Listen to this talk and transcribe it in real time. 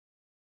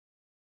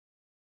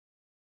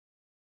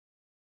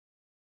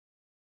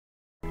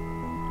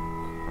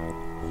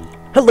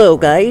Hello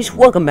guys,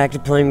 welcome back to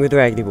Playing with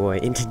Raggedy Boy,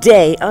 and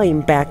today I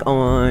am back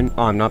on...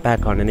 Oh, I'm not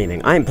back on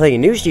anything. I am playing a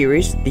new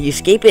series, The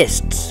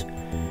Escapists.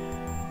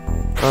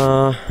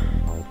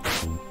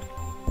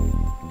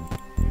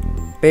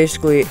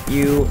 Basically,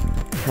 you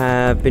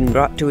have been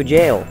brought to a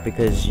jail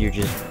because you're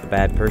just a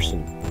bad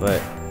person,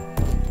 but...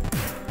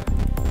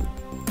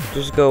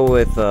 Just go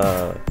with,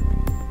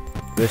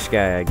 this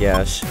guy, I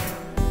guess.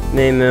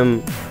 Name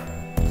him...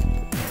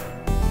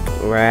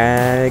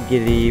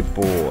 Raggedy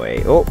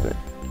Boy. Oh!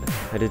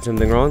 I did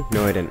something wrong?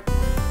 No, I didn't.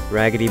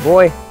 Raggedy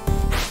Boy.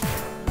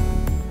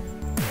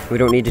 We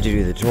don't need to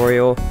do the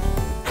tutorial.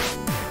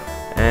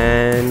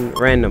 And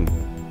random.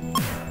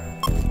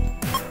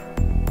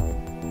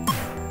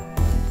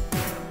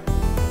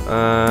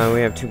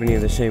 We have too many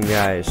of the same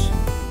guys.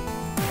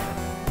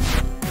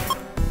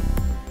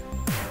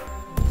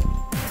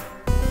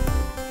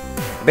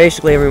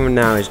 Basically, everyone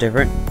now is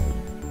different.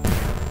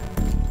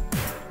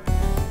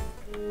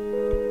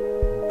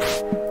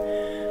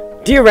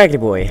 Dear Raggedy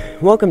Boy,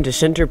 welcome to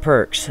Center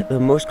Perks, the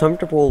most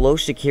comfortable,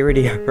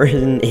 low-security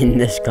prison in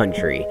this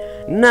country.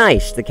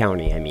 Nice, the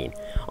county, I mean.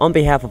 On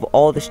behalf of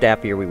all the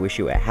staff here, we wish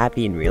you a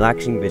happy and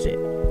relaxing visit.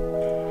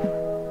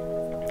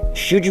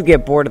 Should you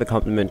get bored of the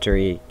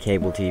complimentary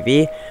cable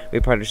TV, we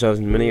pride ourselves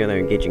in many other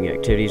engaging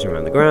activities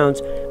around the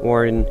grounds.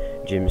 Warden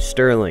Jim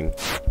Sterling.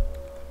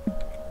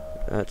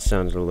 That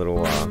sounds a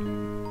little,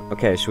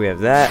 Okay, so we have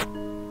that.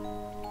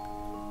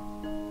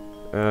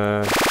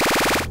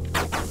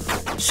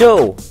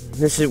 So...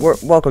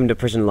 welcome to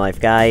prison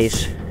life,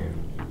 guys.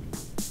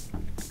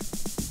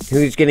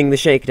 Who's getting the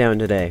shakedown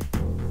today?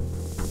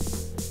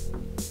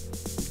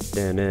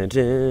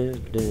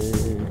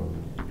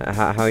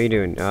 How are you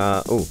doing?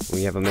 Oh,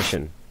 we have a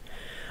mission.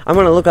 I'm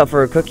gonna look up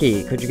for a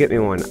cookie. Could you get me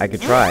one? I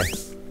could try.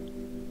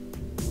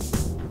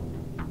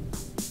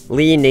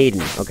 Lee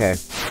Naden. Okay.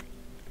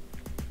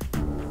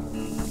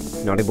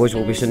 Naughty boys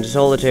will be sent to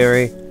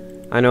solitary.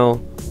 I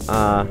know.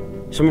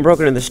 Someone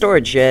broke into the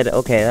storage shed.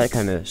 Okay, that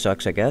kind of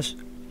sucks, I guess.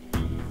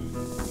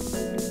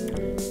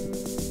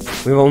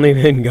 We've only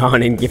been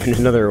gone and given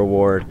another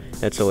award.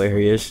 That's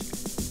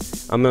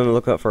hilarious. I'm gonna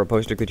look up for a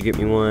poster. Could you get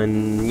me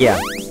one? Yeah,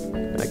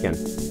 I can.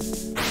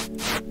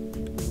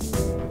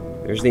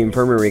 There's the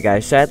infirmary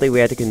guy. Sadly,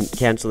 we had to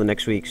cancel the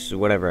next week's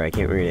whatever. I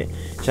can't read it.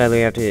 Sadly,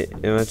 we have to...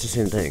 No, it's the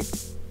same thing.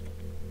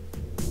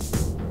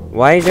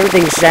 Why is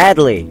everything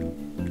sadly?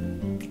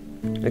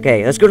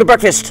 Okay, let's go to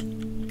breakfast.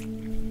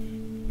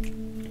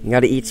 You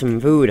gotta eat some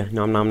food.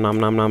 Nom nom nom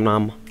nom nom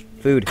nom.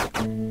 Food.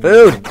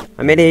 Food!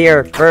 I made it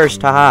here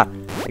first. Haha.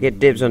 I get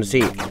dibs on the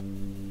seat.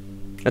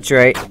 That's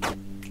right.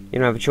 You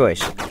don't have a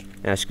choice.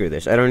 Ah, screw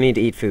this. I don't need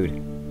to eat food.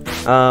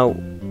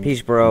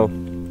 Peace, bro.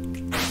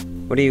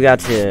 What do you got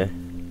to...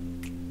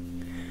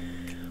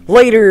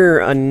 Later,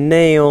 a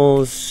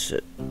nails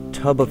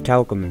tub of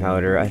talcum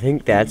powder. I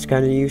think that's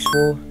kind of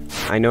useful.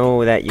 I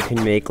know that you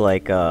can make,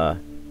 like, what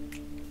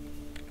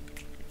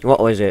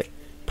was it?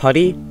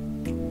 Putty?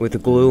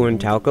 With glue and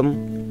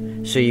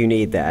talcum? So you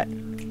need that.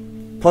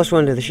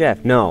 +1 to the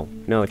chef. No.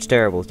 No, it's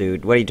terrible,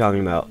 dude. What are you talking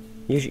about?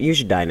 You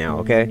should die now,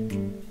 okay?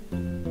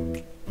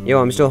 Yo,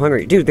 I'm still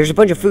hungry. Dude, there's a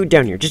bunch of food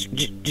down here.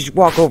 Just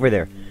walk over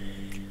there.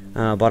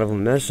 Bottle of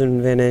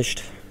medicine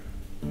finished.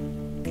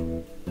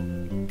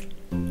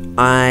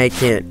 I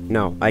can't.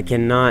 No, I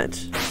cannot.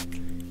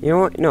 You know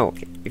what? No.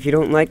 If you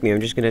don't like me,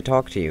 I'm just gonna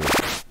talk to you.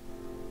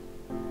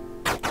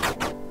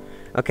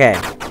 Okay.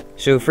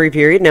 So, free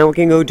period. Now we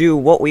can go do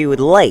what we would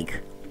like.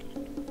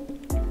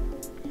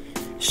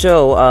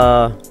 So,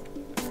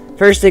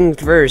 first thing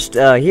first,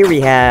 here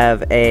we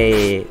have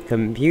a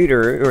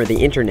computer, or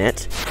the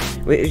internet.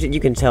 You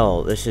can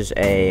tell this is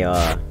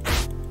a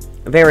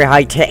very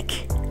high-tech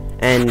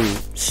and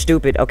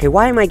stupid... Okay,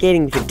 why am I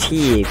getting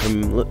fatigue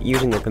from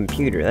using a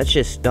computer? That's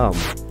just dumb.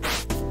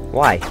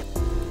 Why?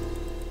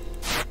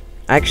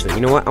 Actually, you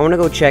know what? I want to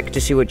go check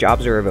to see what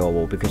jobs are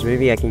available, because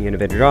maybe I can get a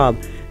better job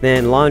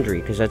than laundry,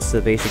 because that's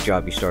the basic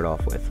job you start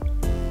off with.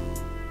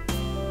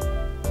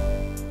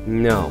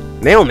 No.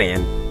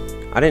 Mailman?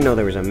 I didn't know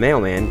there was a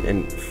mailman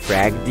in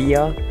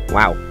Fragdia.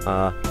 Wow.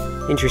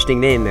 Interesting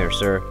name there,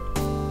 sir.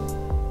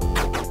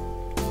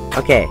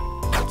 Okay.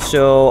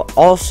 So,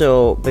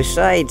 also,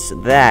 besides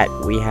that,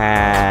 we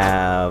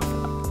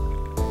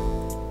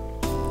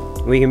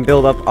can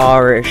build up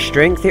our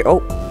strength here.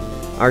 Oh!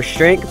 Our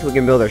strength. We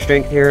can build our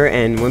strength here,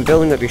 and when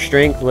building up your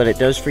strength, what it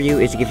does for you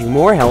is it gives you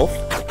more health.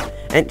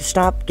 And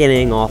stop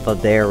getting off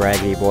of there,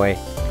 Raggedy Boy.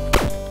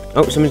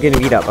 Oh, someone's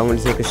getting beat up. I want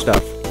to take this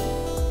stuff.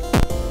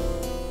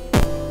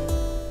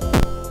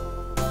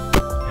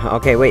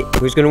 Okay, wait.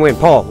 Who's gonna win?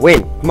 Paul,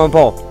 win! Come on,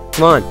 Paul.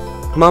 Come on.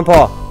 Come on,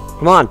 Paul.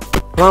 Come on.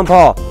 Come on,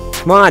 Paul.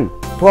 Come on.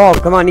 Paul,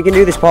 come on. You can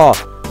do this, Paul.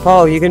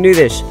 Paul, you can do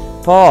this.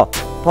 Paul.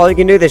 Paul, you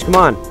can do this. Come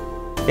on.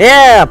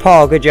 Yeah,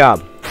 Paul. Good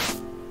job.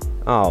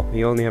 Oh,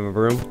 you only have a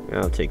broom?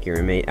 I'll take your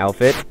inmate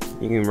outfit.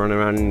 You can run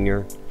around in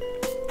your...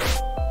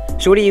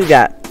 So what do you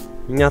got?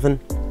 Nothing.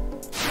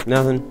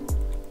 Nothing.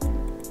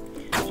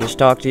 Just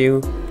talk to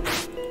you.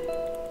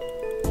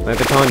 My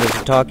baton does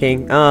the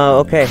talking. Oh,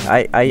 okay.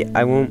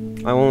 I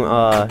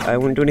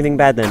won't do anything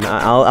bad then.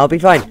 I'll be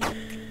fine.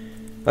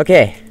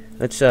 Okay,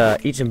 let's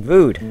eat some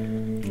food.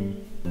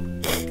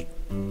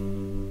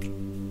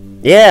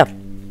 Yeah,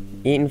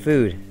 eating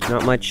food.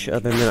 Not much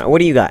other than that. What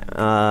do you got?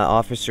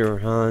 Officer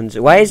Hans.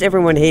 Why does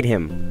everyone hate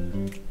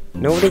him?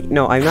 Nobody.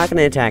 No, I'm not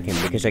gonna attack him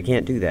because I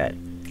can't do that.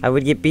 I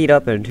would get beat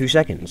up in 2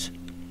 seconds.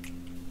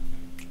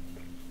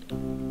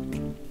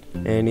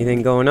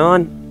 Anything going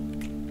on?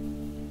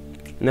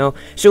 No.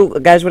 So,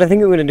 guys, what I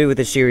think I'm gonna do with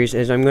this series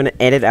is I'm gonna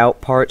edit out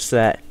parts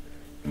that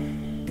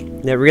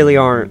really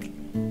aren't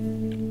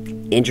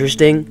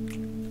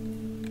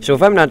interesting. So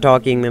if I'm not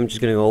talking, I'm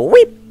just gonna go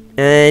weep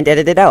and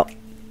edit it out.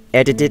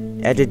 Edit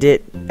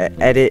it.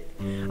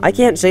 I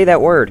can't say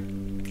that word.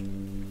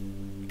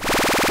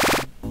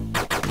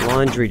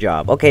 Laundry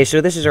job. Okay,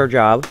 so this is our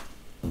job.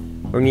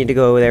 We need to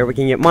go there. We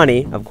can get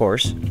money, of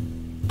course.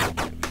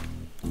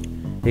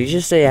 Did you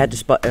just say I had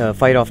to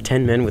fight off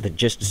 10 men with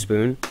just a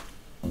spoon?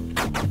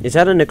 Is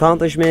that an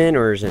accomplishment,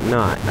 or is it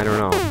not? I don't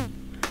know.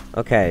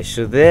 Okay,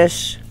 so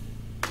this...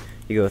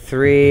 You go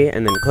 3,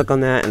 and then click on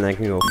that, and then I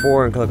can go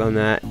 4 and click on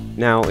that.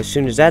 Now, as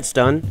soon as that's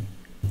done...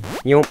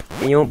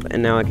 Yomp,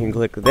 and now I can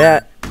click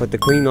that, put the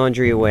clean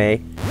laundry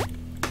away,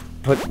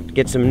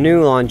 get some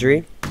new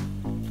laundry,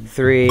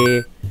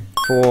 3,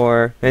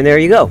 4, and there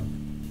you go.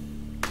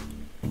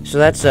 So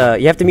that's,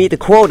 you have to meet the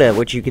quota,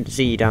 which you can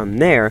see down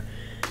there,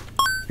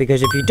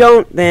 because if you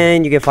don't,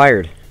 then you get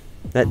fired.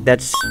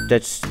 That's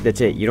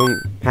it. You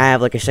don't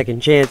have, like, a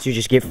second chance, you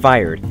just get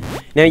fired.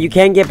 Now, you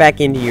can get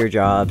back into your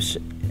jobs.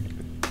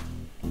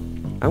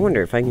 I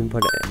wonder if I can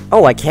put it...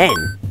 Oh, I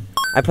can!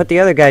 I put the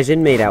other guy's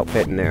inmate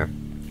outfit in there.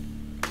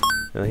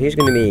 So he's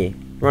gonna be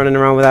running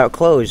around without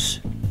clothes.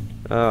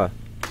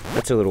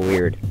 That's a little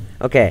weird.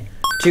 Okay,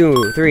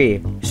 2,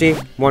 3, see?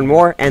 1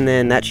 more, and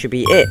then that should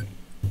be it.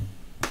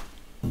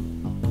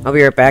 I'll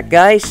be right back,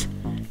 guys.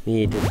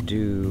 Need to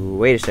do...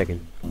 Wait a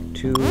second.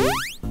 2...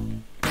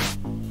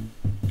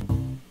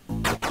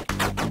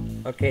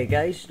 Okay,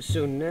 guys,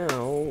 so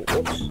now...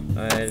 Whoops,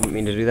 I didn't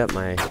mean to do that.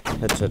 My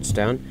headset's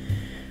down.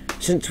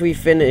 Since we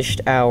finished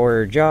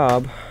our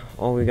job...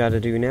 All we gotta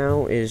do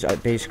now is,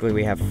 basically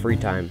we have free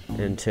time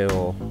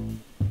until,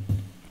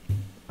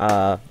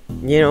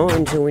 you know,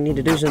 until we need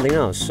to do something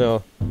else.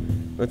 So,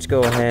 let's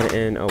go ahead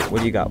and, oh, what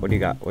do you got? Oh,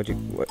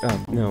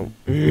 no.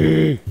 I'll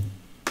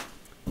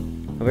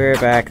be right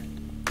back.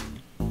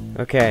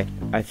 Okay,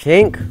 I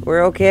think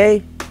we're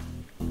okay.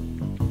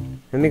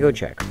 Let me go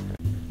check.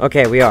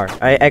 Okay, we are.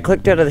 I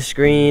clicked out of the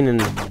screen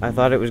and I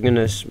thought it was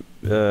gonna,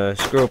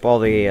 screw up all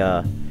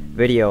the,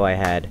 video I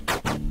had.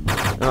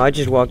 Oh, I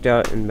just walked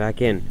out and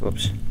back in.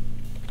 Whoops.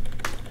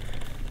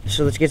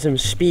 So let's get some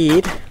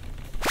speed.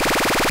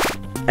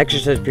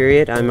 Exercise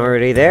period. I'm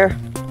already there.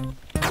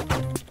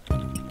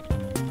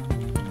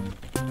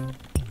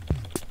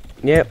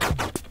 Yep.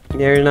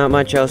 There's not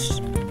much else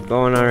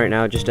going on right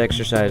now, just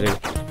exercising.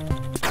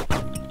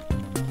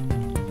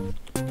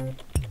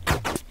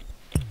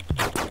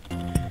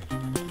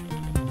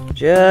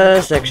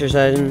 Just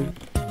exercising.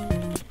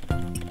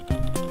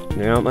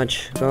 There's not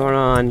much going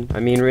on.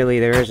 I mean, really,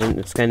 there isn't.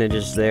 It's kind of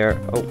just there.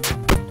 Oh.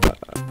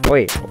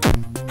 Wait.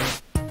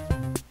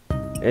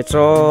 It's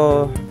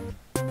all...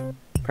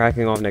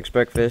 cracking off next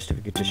breakfast. If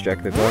you could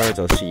distract the guards,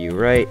 I'll see you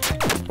right.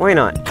 Why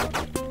not?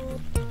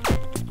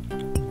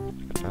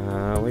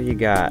 What do you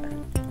got?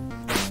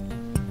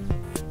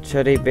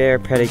 Teddy bear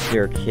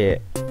pedicure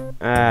kit.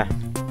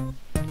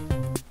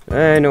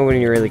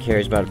 Nobody really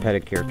cares about a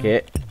pedicure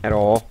kit. At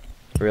all.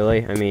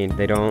 Really? I mean,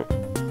 they don't.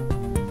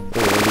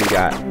 What do you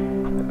got?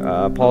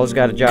 Paul's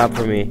got a job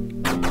for me.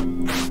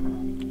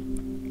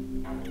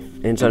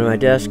 Inside of my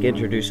desk,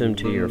 introduce him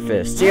to your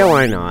fists. Yeah,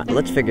 why not?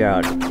 Let's figure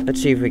out. Let's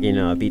see if we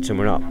can beat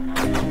someone up.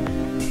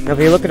 Now, if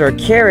you look at our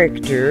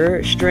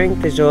character,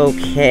 strength is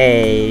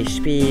okay,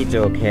 speed's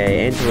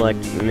okay, intellect,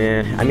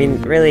 meh. I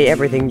mean, really,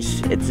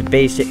 everything's at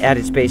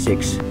its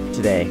basics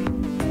today.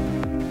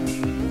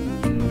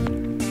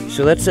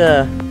 So let's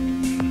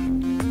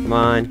come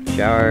on,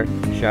 shower.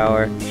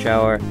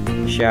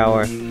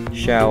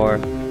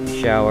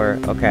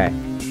 Okay,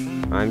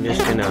 I'm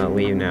just gonna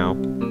leave now.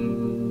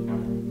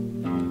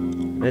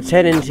 Let's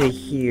head into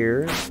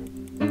here.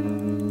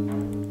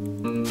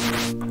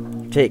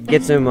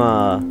 Get some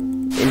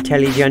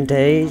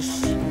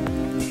intelligentes.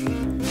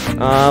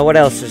 What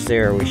else is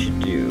there we should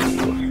do?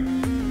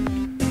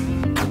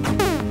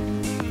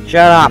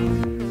 Shut up! I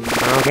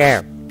don't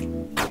care.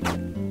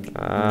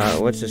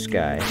 What's this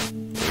guy?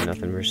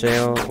 Nothing for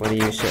sale. What do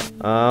you say?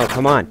 Oh,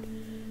 come on.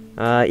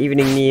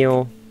 Evening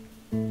meal.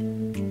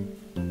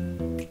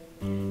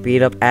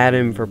 Beat up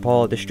Adam for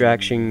Paul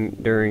distraction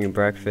during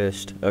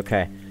breakfast.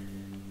 Okay.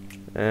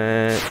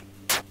 Oh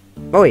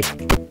wait.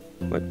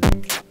 What?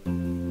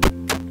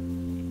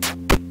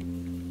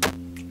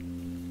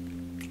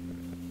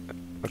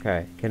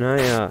 Okay. Can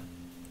I,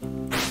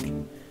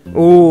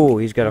 Ooh,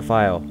 he's got a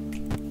file.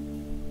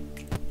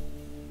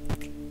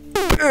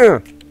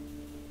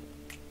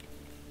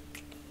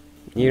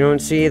 You don't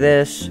see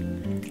this.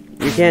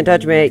 You can't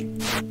touch me.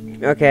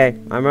 Okay,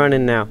 I'm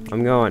running now.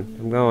 I'm going.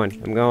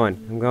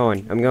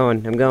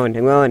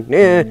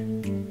 Yeah.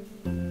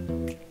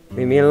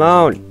 Leave me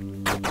alone.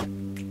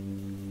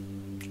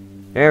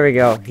 There we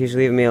go. He's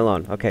leaving me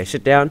alone. Okay,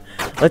 sit down.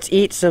 Let's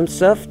eat some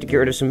stuff to get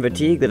rid of some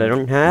fatigue that I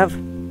don't have.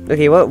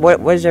 Okay, what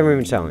is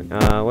everyone selling?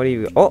 What do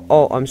you...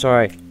 Oh, I'm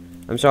sorry.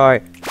 I'm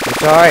sorry. I'm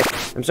sorry.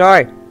 I'm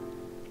sorry.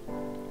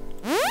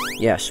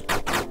 Yes.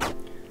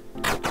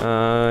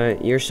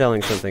 You're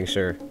selling something,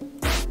 sir.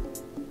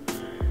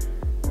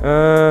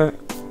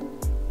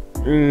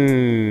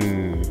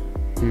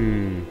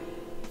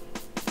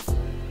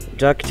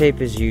 Duct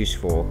tape is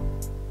useful.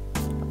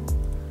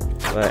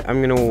 But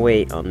I'm gonna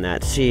wait on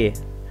that. See.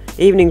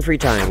 Evening free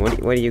time. What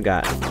do you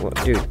got?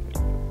 Dude,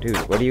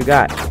 what do you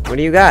got? What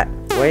do you got?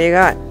 What do you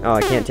got? Oh,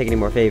 I can't take any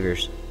more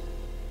favors.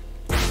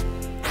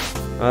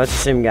 Oh, that's the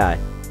same guy.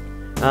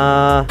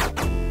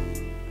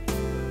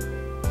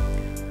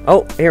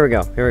 Oh, here we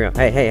go. Here we go.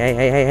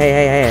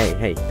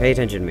 Hey. Pay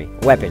attention to me.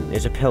 Weapon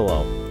is a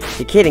pillow.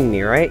 You're kidding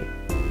me, right?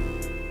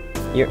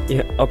 You're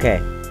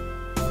okay.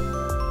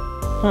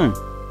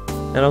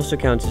 That also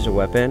counts as a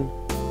weapon.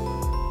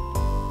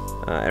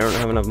 I don't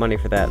have enough money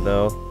for that,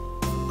 though.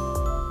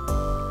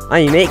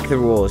 I make the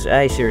rules.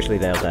 I seriously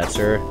doubt that,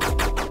 sir.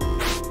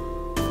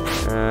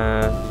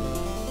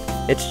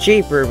 It's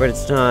cheaper, but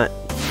it's not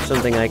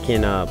something I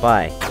can,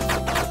 buy.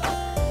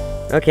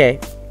 Okay.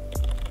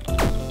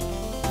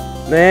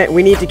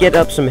 We need to get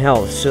up some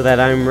health so that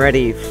I'm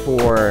ready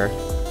for...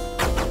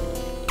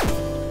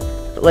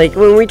 Like,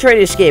 when we try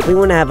to escape, we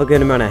want to have a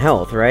good amount of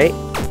health, right?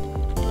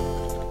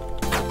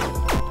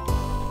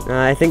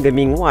 I think I'm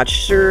being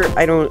watched, sir.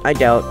 I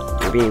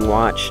doubt you're being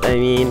watched. I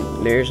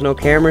mean, there's no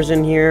cameras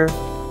in here.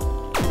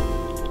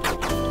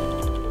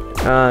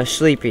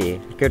 Sleepy.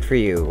 Good for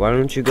you. Why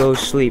don't you go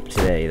sleep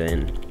today,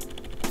 then?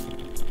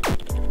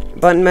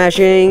 Button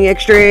mashing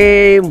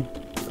extreme!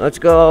 Let's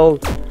go.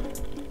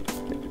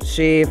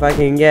 See if I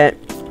can get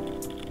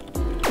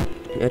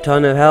a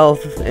ton of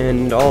health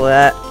and all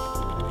that.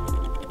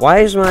 Why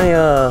is my,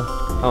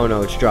 oh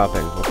no, it's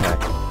dropping. Okay.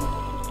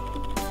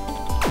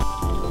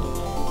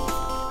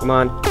 Come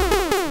on.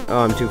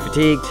 Oh, I'm too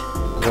fatigued.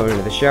 Going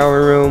into the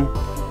shower room.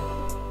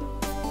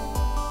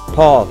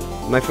 Paul,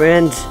 my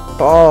friend,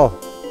 Paul.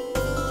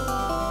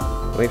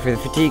 Wait for the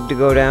fatigue to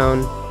go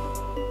down.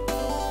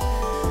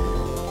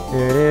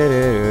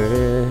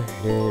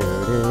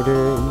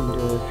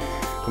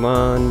 Come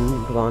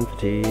on,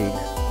 fatigue.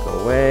 Go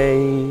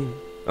away.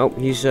 Oh,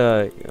 he's,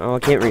 oh, I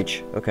can't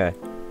reach. Okay.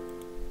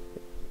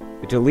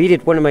 It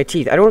deleted one of my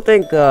teeth. I don't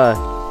think, that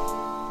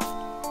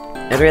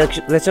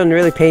sounded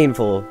really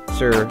painful,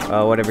 sir.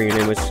 Whatever your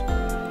name was.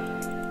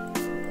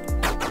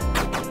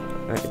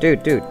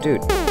 Dude.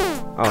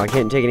 Oh, I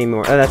can't take any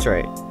more. Oh, that's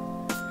right.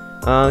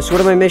 So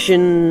what are my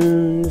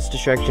missions?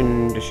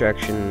 Distraction.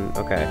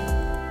 Okay.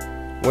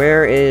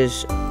 Where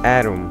is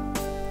Adam?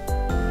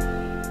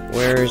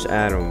 Where's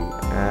Adam?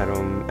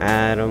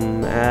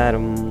 Adam.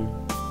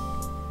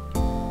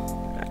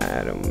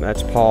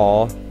 That's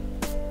Paul.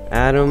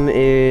 Adam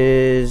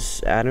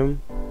is...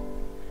 Adam.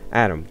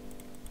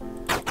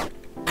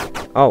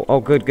 Oh,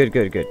 good.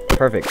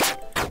 Perfect.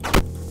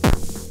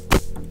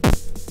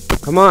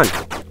 Come on.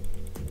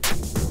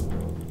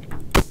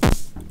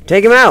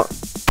 Take him out.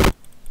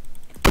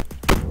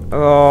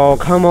 Oh,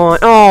 come on.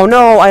 Oh,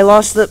 no, I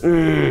lost the...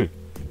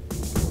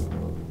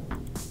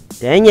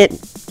 Dang it.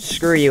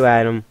 Screw you,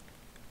 Adam.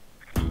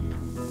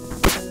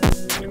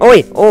 Oh,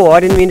 wait. Oh, I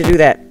didn't mean to do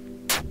that.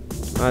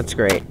 Oh, that's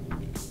great.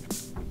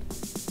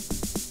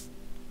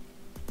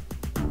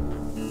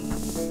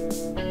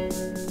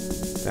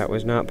 That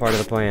was not part of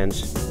the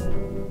plans.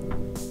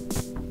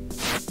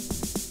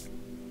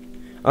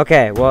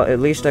 Okay, well, at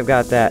least I've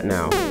got that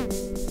now.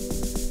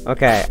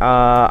 Okay,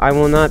 I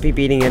will not be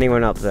beating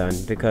anyone up then,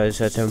 because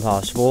that's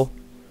impossible.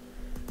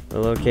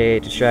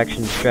 Locate,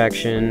 distraction.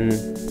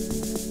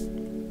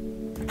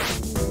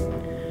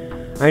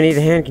 I need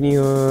a hand, can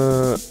you,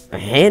 a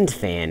hand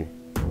fan?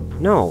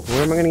 No,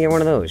 where am I gonna get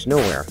one of those?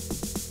 Nowhere.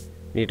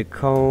 Need a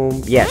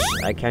comb. Yes,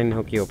 I can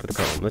hook you up with a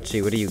comb. Let's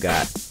see, what do you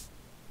got?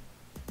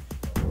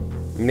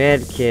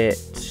 Med kit.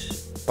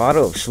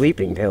 Bottle of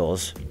sleeping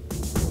pills.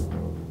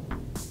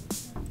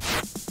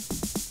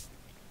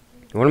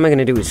 What am I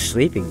gonna do with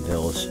sleeping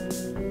pills?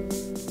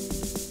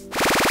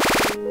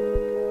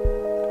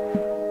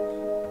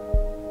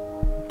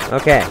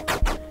 Okay.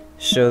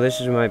 So this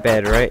is my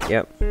bed, right?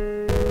 Yep.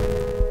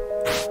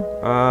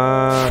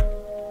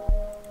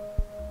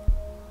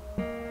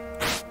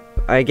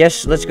 I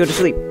guess let's go to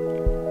sleep.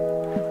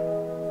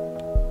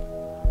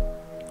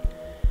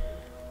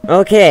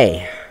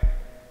 Okay.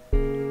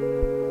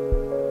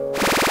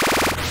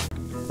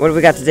 What have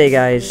we got today,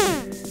 guys?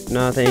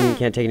 Nothing.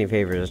 Can't take any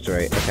favors. That's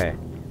right. Okay.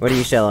 What are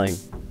you selling?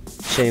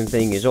 Same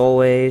thing as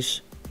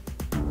always.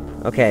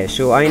 Okay,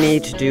 so I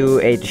need to do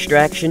a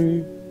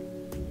distraction.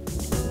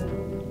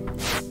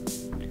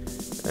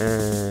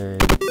 And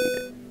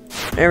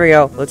there we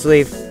go. Let's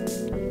leave.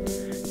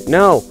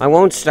 No, I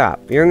won't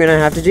stop. You're gonna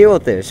have to deal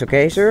with this,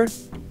 okay, sir?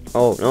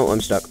 Oh, no, I'm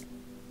stuck.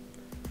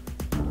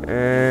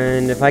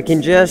 And if I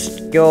can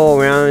just go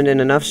around in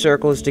enough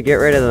circles to get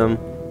rid of them.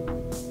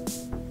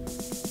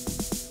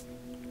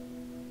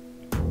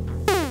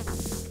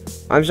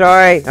 I'm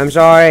sorry.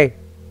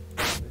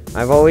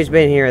 I've always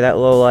been here, that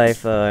low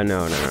life.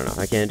 No.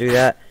 I can't do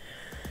that.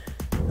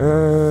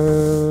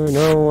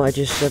 No, I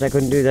just said I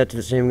couldn't do that to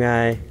the same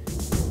guy.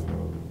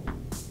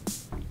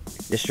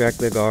 Distract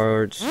the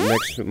guards.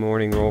 Next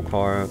morning, roll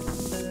car up.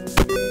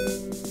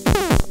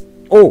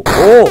 Oh!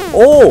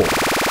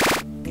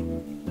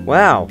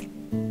 Wow.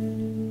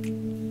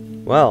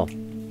 Well,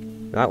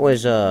 that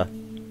was, it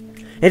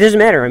doesn't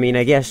matter, I mean,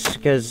 I guess,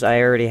 because I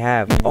already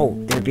have. Oh,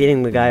 they're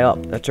beating the guy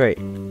up. That's right.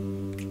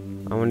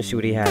 I want to see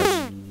what he has.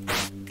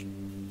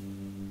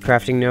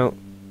 Crafting note.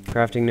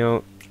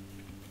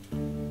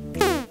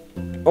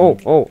 Oh.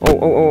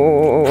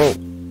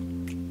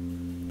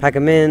 Pack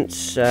of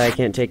mints. I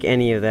can't take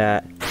any of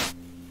that.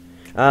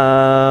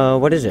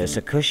 What is this?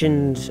 A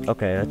cushioned...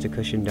 Okay, that's a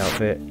cushioned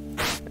outfit.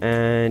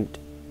 And...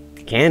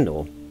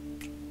 Candle.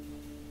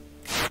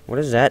 What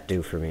does that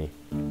do for me?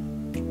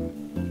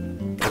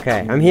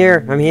 Okay, I'm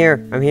here.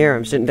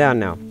 I'm sitting down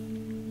now.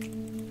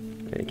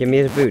 Give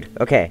me the food.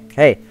 Okay,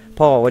 hey,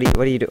 Paul, what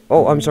do you do?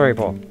 Oh, I'm sorry,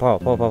 Paul. Paul,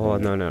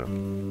 no.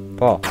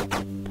 Paul,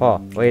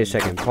 wait a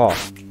second, Paul.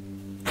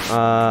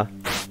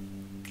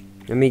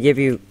 Let me give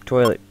you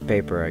toilet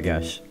paper, I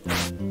guess.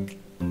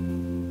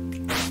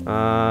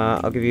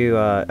 I'll give you,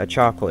 a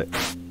chocolate.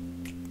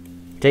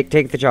 Take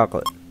the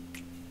chocolate.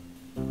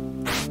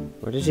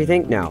 What does he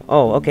think now?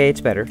 Oh, okay,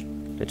 it's better.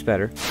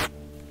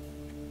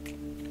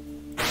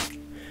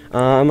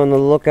 I'm on the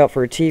lookout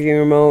for a TV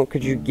remote.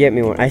 Could you get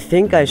me one? I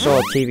think I saw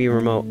a TV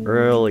remote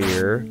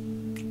earlier.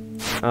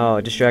 Oh,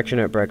 distraction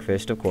at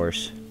breakfast, of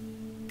course.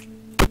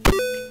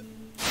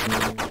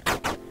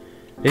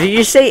 Did he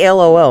just say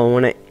LOL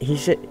when he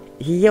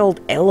yelled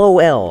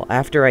LOL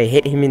after I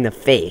hit him in the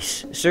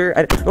face? Sir,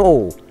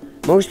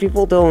 most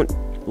people don't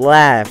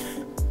laugh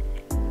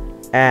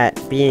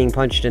at being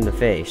punched in the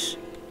face.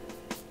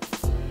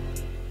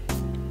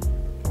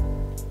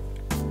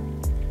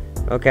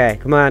 Okay,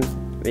 come on.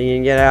 We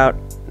can get out.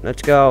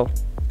 Let's go.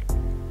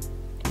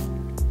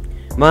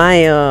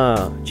 My,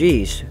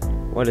 geez.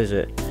 What is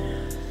it?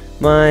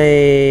 My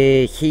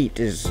heat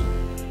is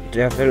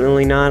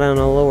definitely not on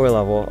a lower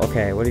level.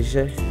 Okay, what did you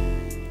say?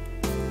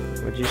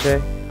 What'd you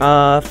say?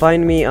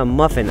 Find me a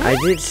muffin. I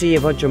did see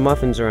a bunch of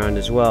muffins around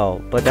as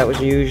well, but that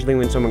was usually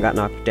when someone got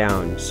knocked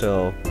down,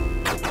 so...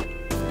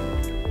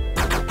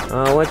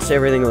 what's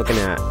everything looking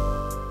at?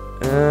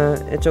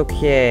 It's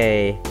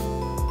okay.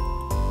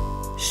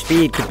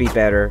 Speed could be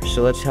better,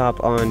 so let's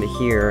hop on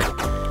here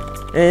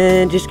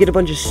and just get a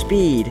bunch of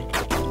speed,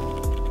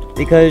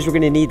 because we're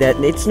gonna need that.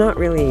 And it's not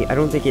really, I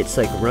don't think it's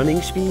like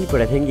running speed, but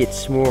I think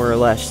it's more or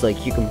less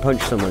like you can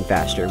punch someone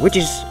faster, which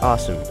is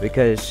awesome,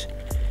 because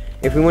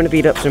if we want to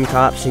beat up some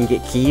cops and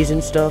get keys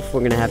and stuff, we're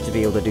gonna have to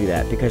be able to do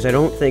that, because I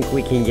don't think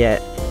we can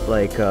get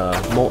like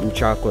molten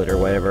chocolate or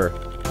whatever.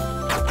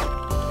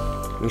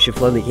 We should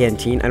flood the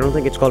canteen. I don't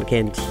think it's called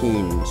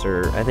canteens,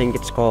 or I think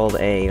it's called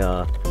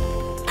a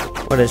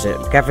what is it?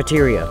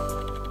 Cafeteria.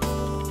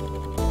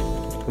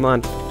 Come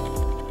on.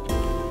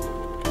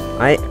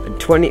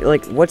 20,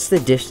 like, what's the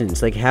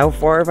distance? Like, how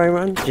far have I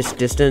run? Just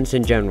distance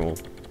in general.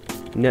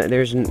 No,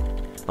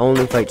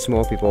 only fight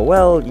small people.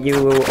 Well,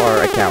 you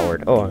are a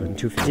coward. Oh, I'm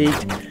too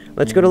fatigued.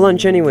 Let's go to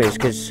lunch anyways,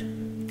 because...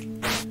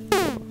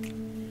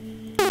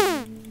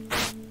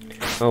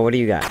 Oh, what do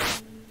you got?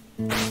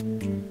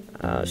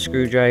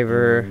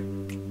 Screwdriver.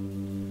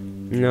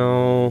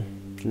 No.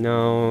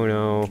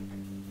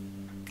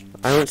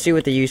 I don't see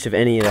what the use of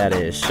any of that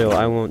is, so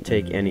I won't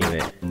take any of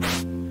it.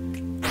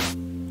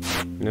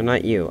 No,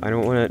 not you. I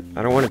don't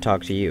wanna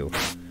talk to you.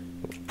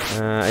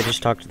 I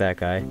just talked to that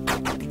guy.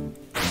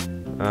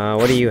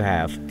 What do you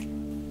have?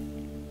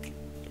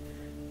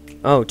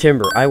 Oh,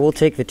 timber. I will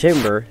take the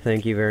timber,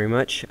 thank you very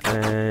much.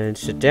 And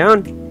sit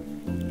down.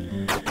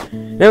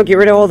 Now get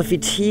rid of all the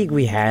fatigue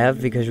we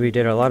have, because we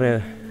did a lot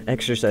of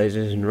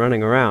exercises and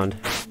running around.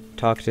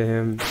 Talk to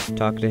him.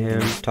 Talk to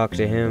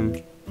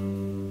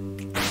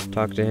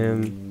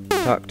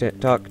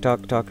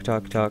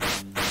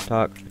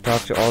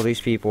all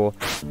these people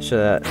so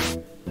that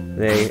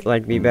they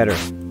like me better.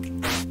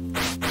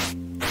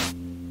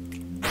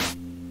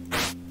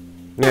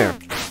 There.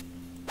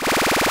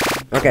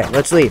 Okay,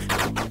 let's leave.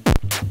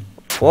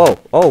 Whoa.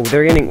 Oh,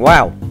 they're getting...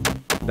 Wow.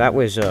 That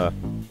was,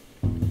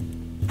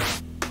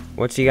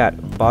 what's he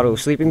got? Bottle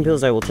of sleeping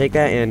pills, I will take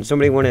that. And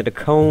somebody wanted a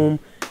comb,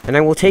 and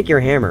I will take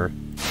your hammer.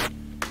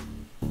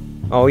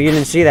 Oh, you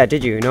didn't see that,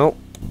 did you? Nope.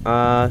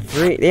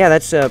 3. Yeah,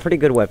 that's a pretty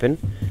good weapon.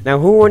 Now,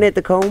 who wanted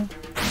the comb?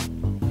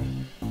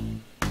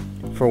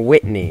 For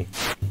Whitney.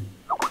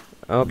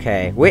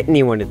 Okay,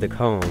 Whitney wanted the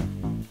comb.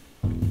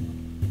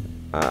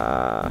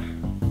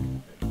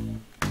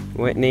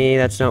 Whitney,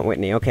 that's not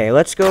Whitney. Okay,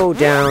 let's go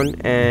down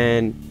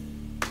and...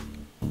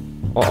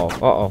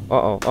 Uh-oh.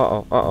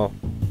 Oh.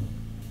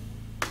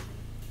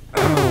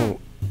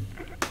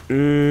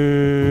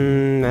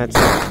 That's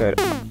not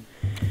good.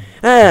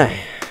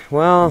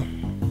 Well,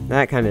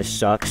 that kind of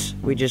sucks.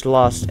 We just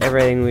lost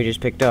everything we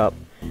just picked up.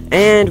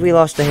 And we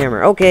lost the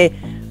hammer. Okay.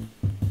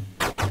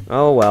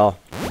 Oh, well.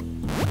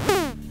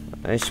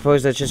 I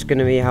suppose that's just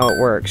gonna be how it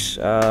works.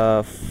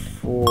 I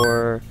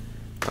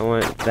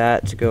want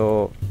that to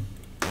go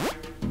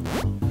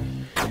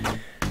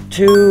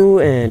 2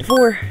 and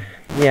 4.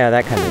 Yeah,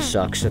 that kind of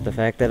sucks at the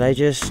fact that I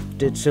just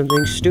did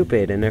something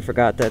stupid and I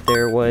forgot that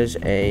there was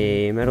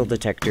a metal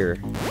detector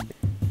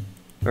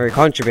or a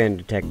contraband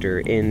detector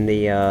in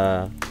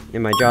the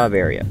in my job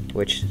area,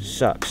 which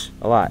sucks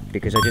a lot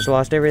because I just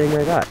lost everything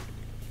I got.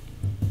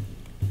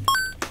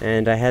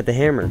 And I had the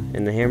hammer,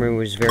 and the hammer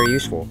was very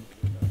useful.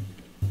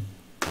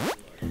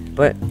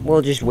 But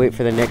we'll just wait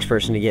for the next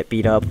person to get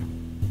beat up.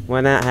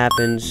 When that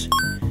happens,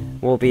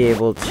 we'll be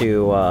able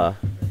to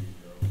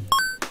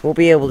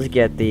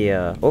get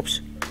the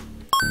oops.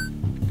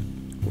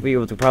 We'll be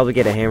able to probably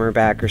get a hammer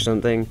back or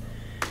something.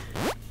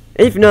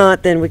 If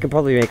not, then we can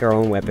probably make our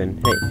own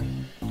weapon. Hey.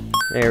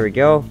 There we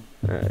go.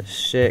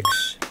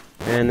 6.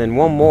 And then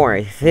one more,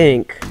 I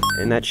think.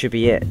 And that should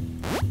be it.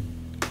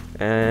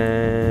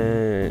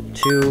 And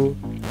 2.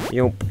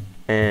 Yup.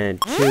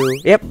 And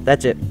 2. Yep,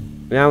 that's it.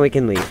 Now we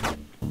can leave.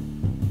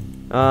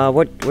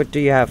 What do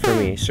you have for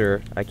me,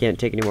 sir? I can't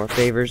take any more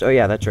favors. Oh,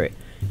 yeah, that's right.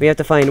 We have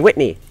to find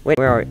Whitney. Wait,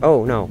 where are we?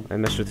 Oh, no. I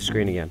messed with the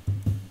screen again.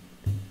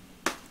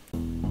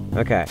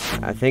 Okay.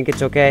 I think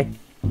it's okay.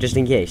 Just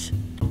in case.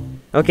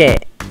 Okay.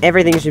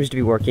 Everything seems to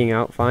be working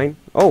out fine.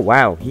 Oh,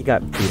 wow. He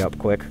got beat up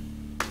quick.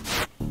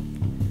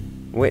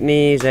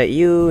 Whitney, is that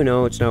you?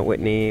 No, it's not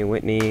Whitney.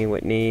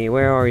 Whitney,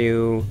 where are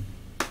you?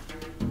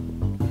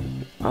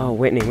 Oh,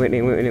 Whitney,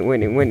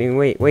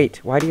 wait.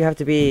 Why do you have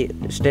to be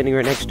standing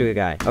right next to a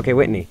guy? Okay,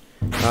 Whitney.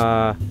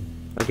 I'll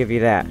give you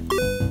that.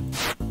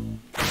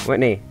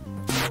 Whitney.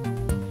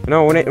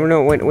 No,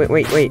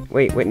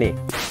 wait, Whitney.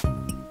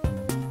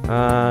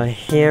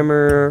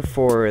 Hammer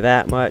for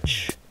that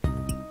much.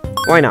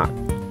 Why not?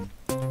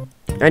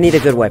 I need a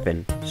good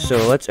weapon, so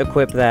let's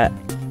equip that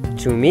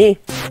to me.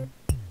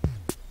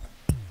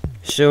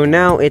 So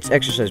now it's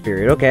exercise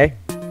period, okay.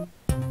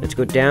 Let's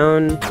go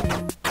down.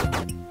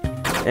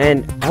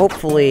 And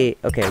hopefully,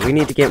 okay, we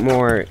need to get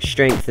more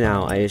strength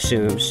now, I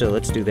assume, so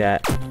let's do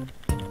that.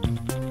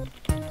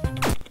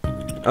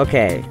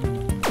 Okay.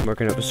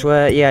 Working up a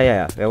sweat,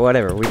 yeah,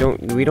 whatever. We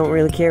don't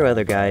really care,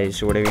 other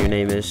guys, or whatever your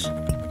name is.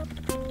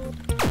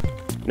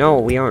 No,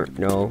 we aren't,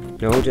 no,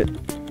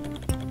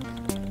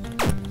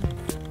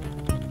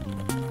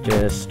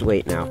 just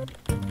wait now.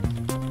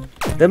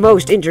 The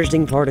most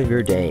interesting part of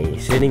your day,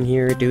 sitting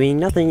here doing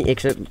nothing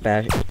except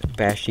button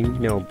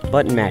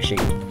mashing.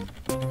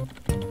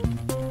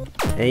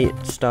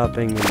 Ain't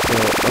stopping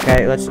until,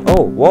 okay, let's,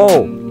 oh,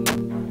 whoa!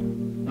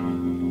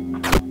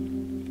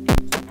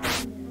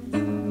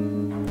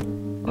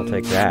 I'll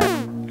take that.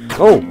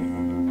 Oh!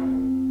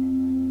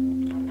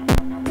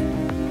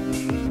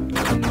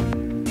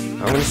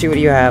 I want to see what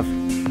you have.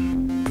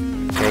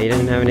 Okay, he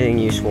doesn't have anything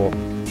useful.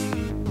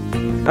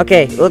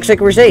 Okay, looks like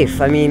we're safe.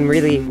 I mean,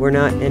 really, we're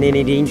not in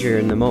any danger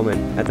at the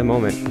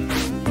moment.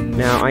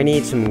 Now, I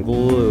need some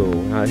glue.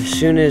 As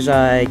soon as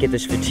I get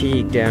this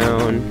fatigue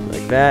down,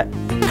 like that.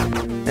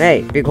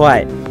 Hey, be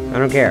quiet. I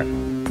don't care.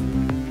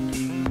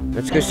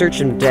 Let's go search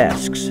some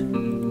desks.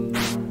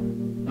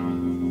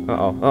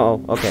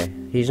 Uh-oh, okay.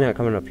 He's not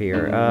coming up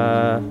here.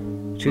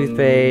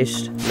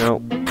 Toothpaste.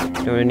 Nope.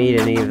 Don't need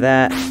any of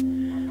that.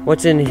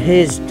 What's in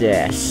his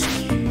desk?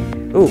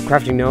 Ooh,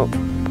 crafting note.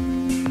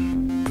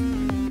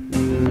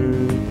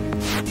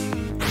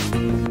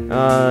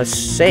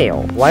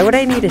 Sail. Why would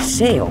I need a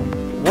sail?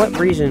 What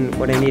reason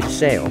would I need a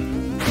sail?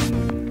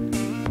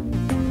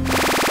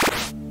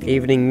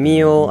 Evening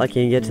meal. I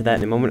can get to that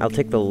in a moment. I'll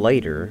take the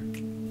lighter.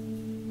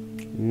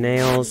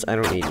 Nails. I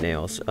don't need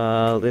nails.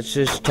 Let's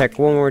just check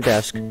one more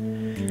desk.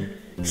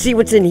 See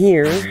what's in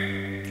here.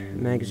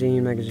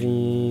 Magazine.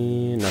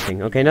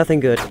 Nothing. Okay, nothing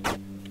good.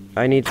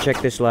 I need to check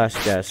this last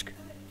desk.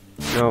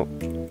 No.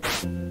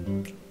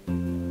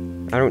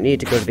 I don't need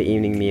to go to the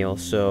evening meal,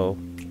 so...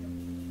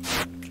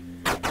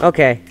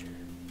 Okay.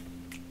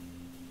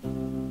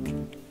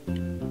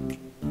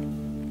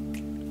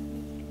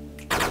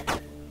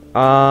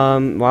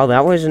 Well,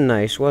 that wasn't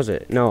nice, was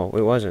it? No,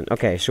 it wasn't.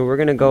 Okay, so we're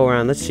gonna go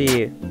around. Let's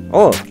see.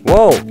 Oh,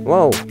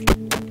 whoa.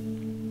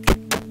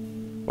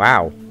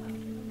 Wow.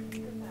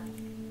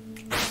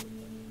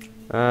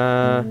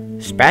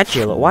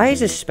 Spatula. Why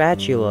is a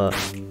spatula?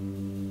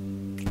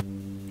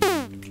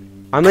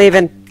 I'm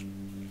leaving.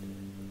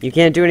 You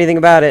can't do anything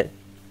about it.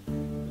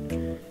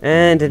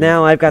 And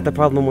now I've got the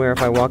problem where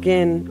if I walk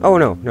in... Oh,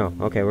 no.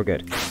 Okay, we're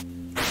good.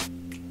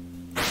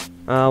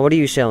 What are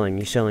you selling?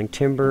 You selling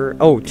timber?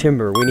 Oh,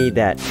 timber. We need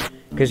that.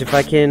 Because if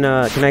I can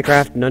I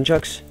craft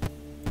nunchucks?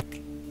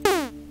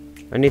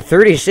 I need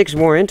 36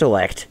 more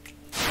intellect.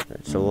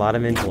 That's a lot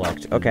of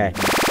intellect. Okay.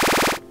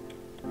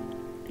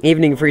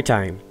 Evening free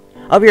time.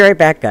 I'll be right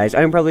back, guys.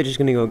 I'm probably just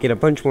gonna go get a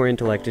bunch more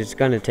intellect. It's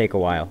gonna take a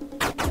while.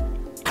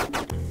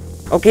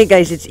 Okay,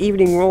 guys, it's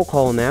evening roll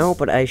call now,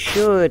 but I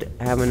should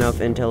have enough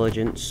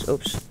intelligence,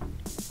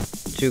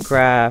 to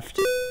craft,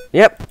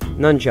 yep,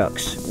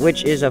 nunchucks,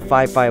 which is a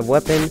 5/5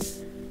 weapon.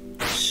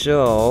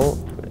 So,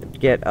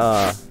 get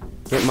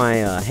my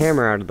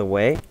hammer out of the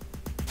way,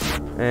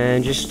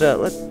 and just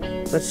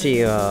let's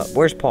see,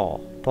 where's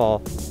Paul?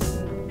 Paul,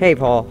 hey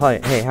Paul, hi,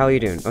 hey, how you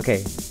doing?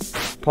 Okay,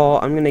 Paul,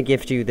 I'm gonna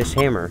gift you this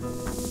hammer.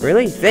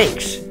 Really?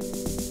 Thanks.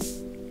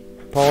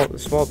 Paul,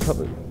 small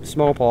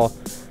Paul.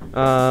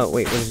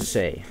 Wait, what does it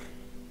say?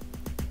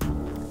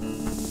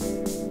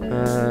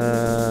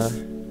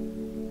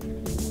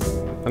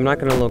 I'm not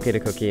gonna locate a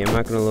cookie. I'm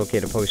not gonna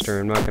locate a poster.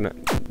 I'm not gonna.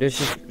 Let's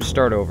just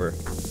start over.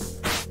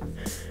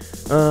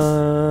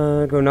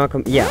 Go knock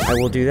him. Yeah, I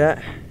will do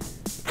that.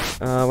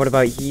 What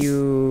about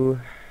you?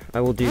 I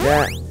will do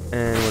that.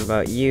 And what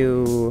about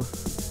you?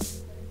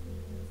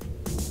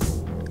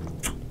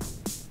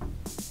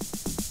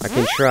 I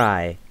can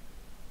try.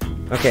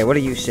 Okay, what are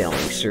you selling,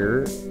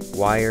 sir?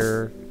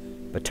 Wire,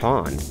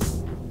 baton.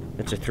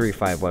 That's a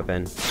 3-5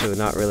 weapon, so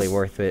not really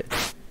worth it.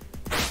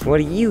 What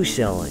are you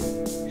selling?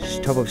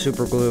 Tub of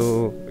super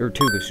glue, or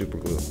tube of super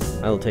glue.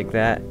 I'll take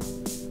that.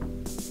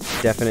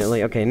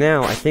 Definitely. Okay,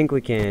 now I think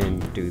we can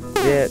do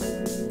that.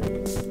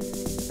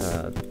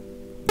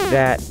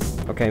 That.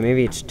 Okay,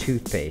 maybe it's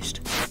toothpaste.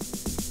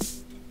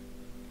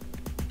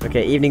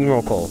 Okay, evening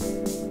roll call.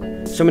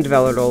 Someone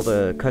devoured all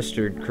the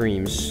custard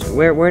creams.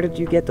 Where did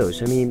you get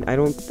those? I mean, I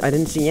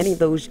didn't see any of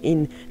those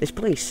in this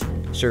place,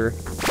 sir.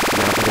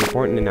 Now for the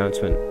important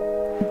announcement.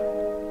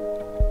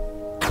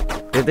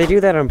 Did they do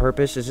that on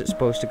purpose? Is it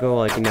supposed to go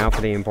like now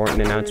for the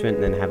important announcement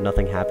and then have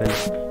nothing happen?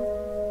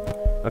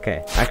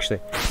 Okay, actually,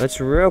 let's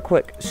real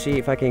quick see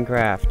if I can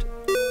craft.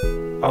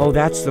 Oh,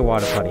 that's the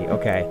water putty.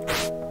 Okay.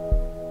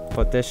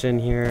 Put this in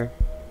here.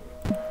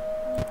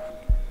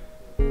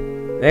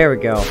 There we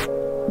go.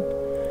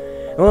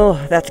 Well,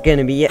 that's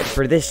gonna be it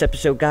for this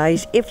episode,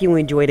 guys. If you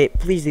enjoyed it,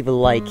 please leave a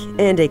like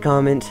and a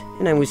comment,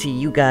 and I will see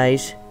you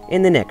guys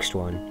in the next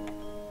one.